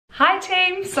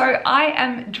team, so I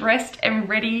am dressed and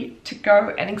ready to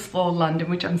go and explore London,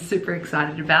 which I'm super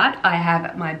excited about. I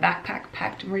have my backpack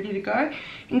packed and ready to go,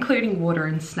 including water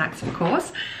and snacks of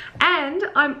course. And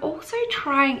I'm also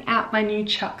trying out my new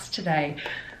Chucks today.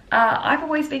 I've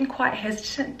always been quite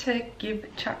hesitant to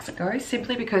give Chucks a go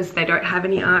simply because they don't have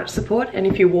any arch support, and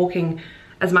if you're walking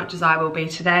as much as I will be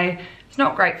today, it's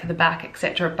not great for the back,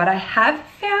 etc. But I have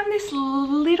found this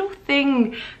little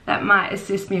thing that might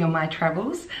assist me on my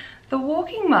travels. The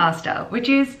Walking Master, which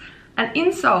is an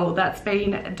insole that's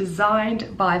been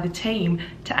designed by the team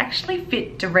to actually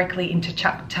fit directly into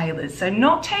Chuck Taylors. So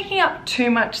not taking up too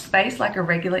much space like a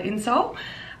regular insole,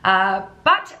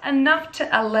 but enough to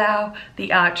allow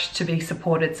the arch to be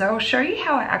supported. So I'll show you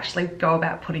how I actually go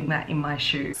about putting that in my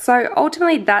shoe. So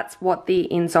ultimately that's what the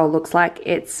insole looks like.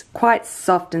 It's quite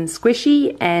soft and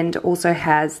squishy and also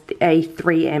has a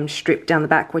 3M strip down the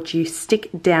back which you stick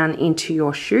down into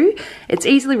your shoe. It's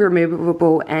easily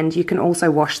removable, and you can also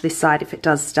wash this side if it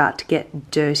does start to get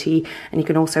dirty, and you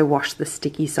can also wash the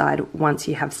sticky side once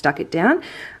you have stuck it down.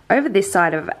 Over this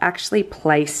side, I've actually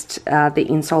placed the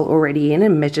insole already in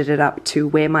and measured it up to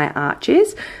where my arch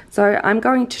is. So I'm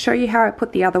going to show you how I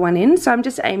put the other one in. So I'm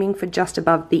just aiming for just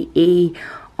above the E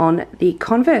on the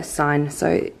Converse sign.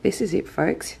 So this is it,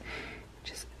 folks.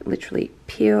 Just literally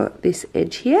peel this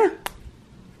edge here,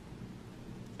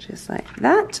 just like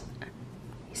that.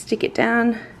 You stick it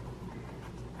down,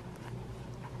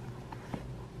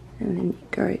 and then you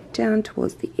go down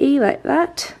towards the E like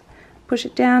that, push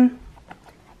it down,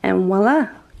 and voila,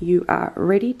 you are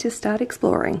ready to start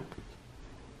exploring.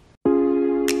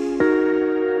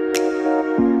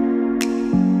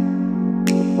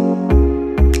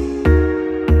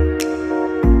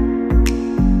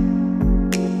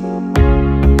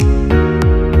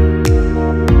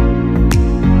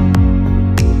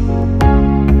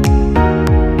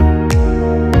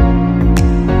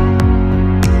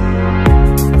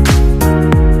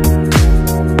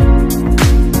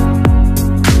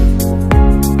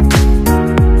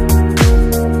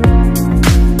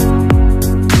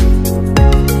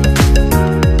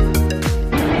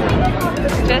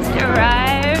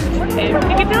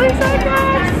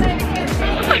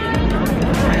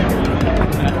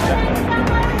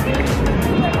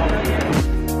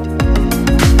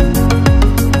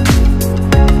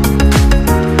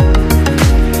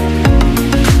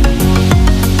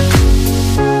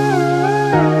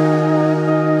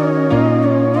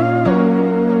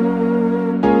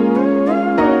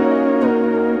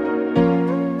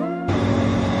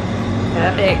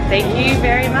 Perfect, thank you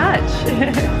very much.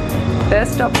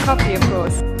 First stop coffee, of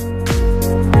course.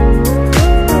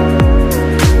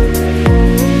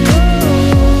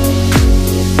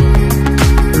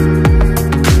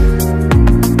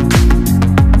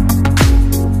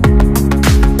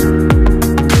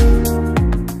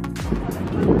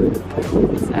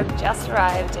 So I've just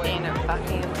arrived in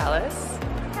Buckingham Palace.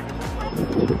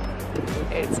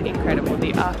 It's incredible,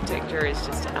 the architecture is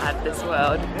just out of this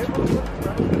world.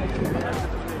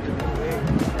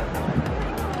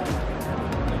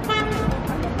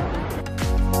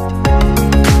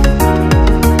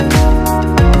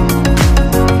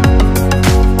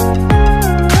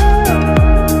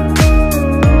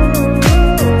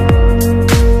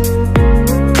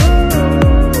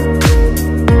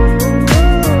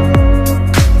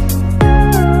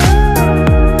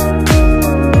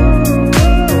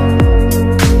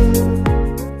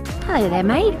 Hello there,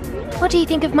 mate. What do you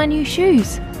think of my new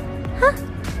shoes? Huh?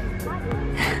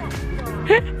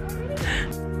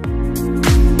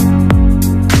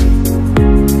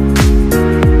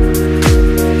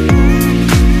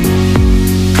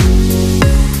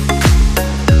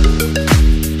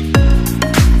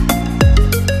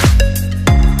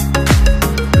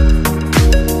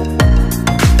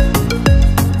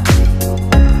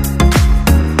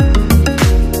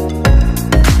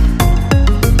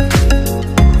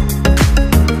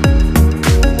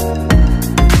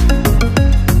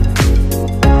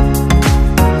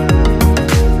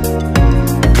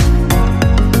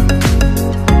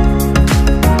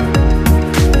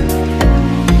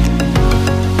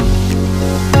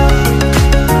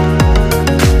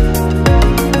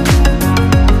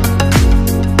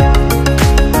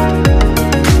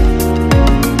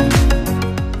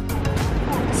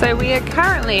 So we are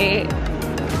currently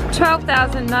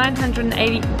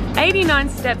 12,989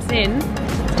 steps in,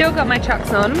 still got my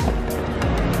Chucks on,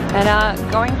 and are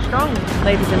going strong,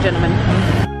 ladies and gentlemen.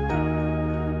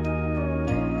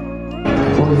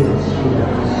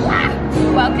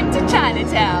 Welcome to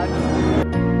Chinatown.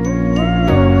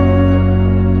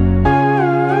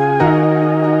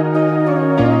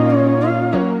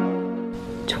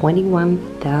 12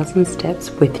 21,000 steps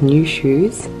with new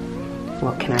shoes.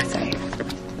 What can I say?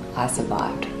 I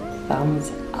survived.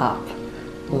 Thumbs up.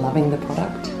 Loving the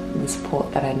product, the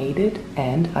support that I needed,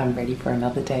 and I'm ready for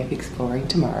another day of exploring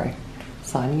tomorrow.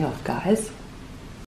 Signing off, guys.